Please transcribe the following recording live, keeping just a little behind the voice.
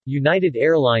United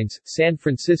Airlines, San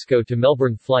Francisco to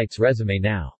Melbourne flights resume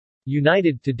now.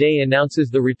 United today announces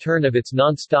the return of its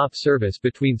non-stop service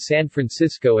between San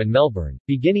Francisco and Melbourne,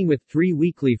 beginning with 3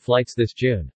 weekly flights this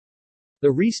June.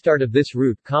 The restart of this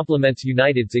route complements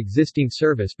United's existing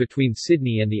service between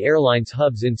Sydney and the airline's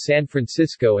hubs in San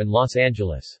Francisco and Los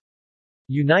Angeles.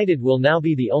 United will now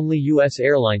be the only U.S.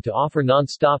 airline to offer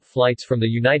non-stop flights from the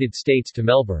United States to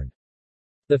Melbourne.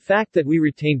 The fact that we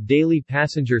retained daily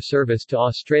passenger service to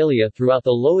Australia throughout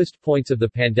the lowest points of the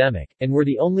pandemic, and were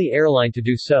the only airline to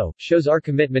do so, shows our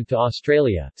commitment to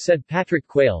Australia, said Patrick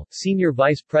Quayle, Senior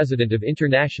Vice President of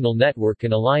International Network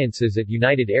and Alliances at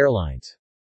United Airlines.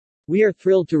 We are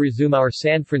thrilled to resume our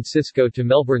San Francisco to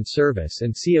Melbourne service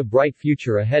and see a bright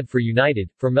future ahead for United,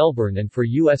 for Melbourne and for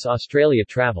U.S.-Australia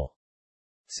travel.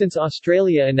 Since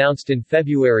Australia announced in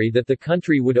February that the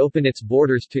country would open its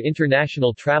borders to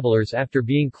international travelers after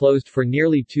being closed for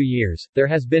nearly 2 years, there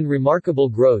has been remarkable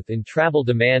growth in travel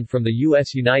demand from the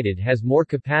U.S. United has more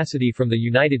capacity from the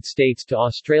United States to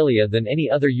Australia than any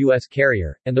other U.S.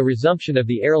 carrier, and the resumption of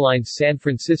the airline's San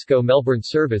Francisco-Melbourne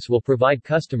service will provide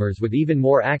customers with even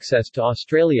more access to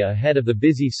Australia ahead of the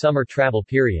busy summer travel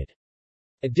period.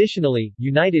 Additionally,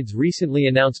 United's recently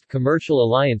announced commercial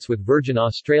alliance with Virgin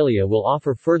Australia will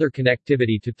offer further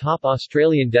connectivity to top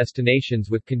Australian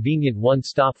destinations with convenient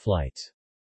one-stop flights.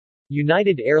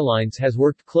 United Airlines has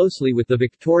worked closely with the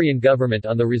Victorian government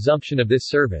on the resumption of this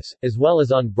service, as well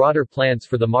as on broader plans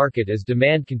for the market as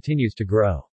demand continues to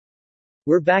grow.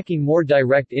 We're backing more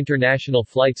direct international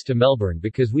flights to Melbourne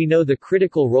because we know the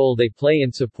critical role they play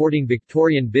in supporting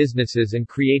Victorian businesses and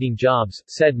creating jobs,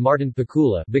 said Martin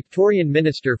Pakula, Victorian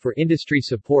Minister for Industry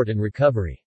Support and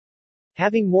Recovery.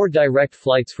 Having more direct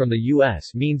flights from the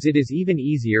U.S. means it is even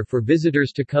easier for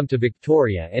visitors to come to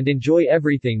Victoria and enjoy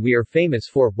everything we are famous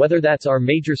for, whether that's our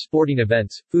major sporting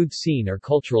events, food scene or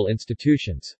cultural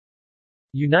institutions.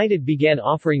 United began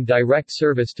offering direct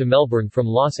service to Melbourne from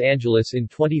Los Angeles in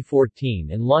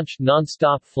 2014 and launched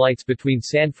non-stop flights between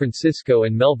San Francisco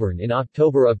and Melbourne in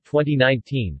October of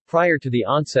 2019, prior to the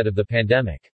onset of the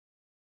pandemic.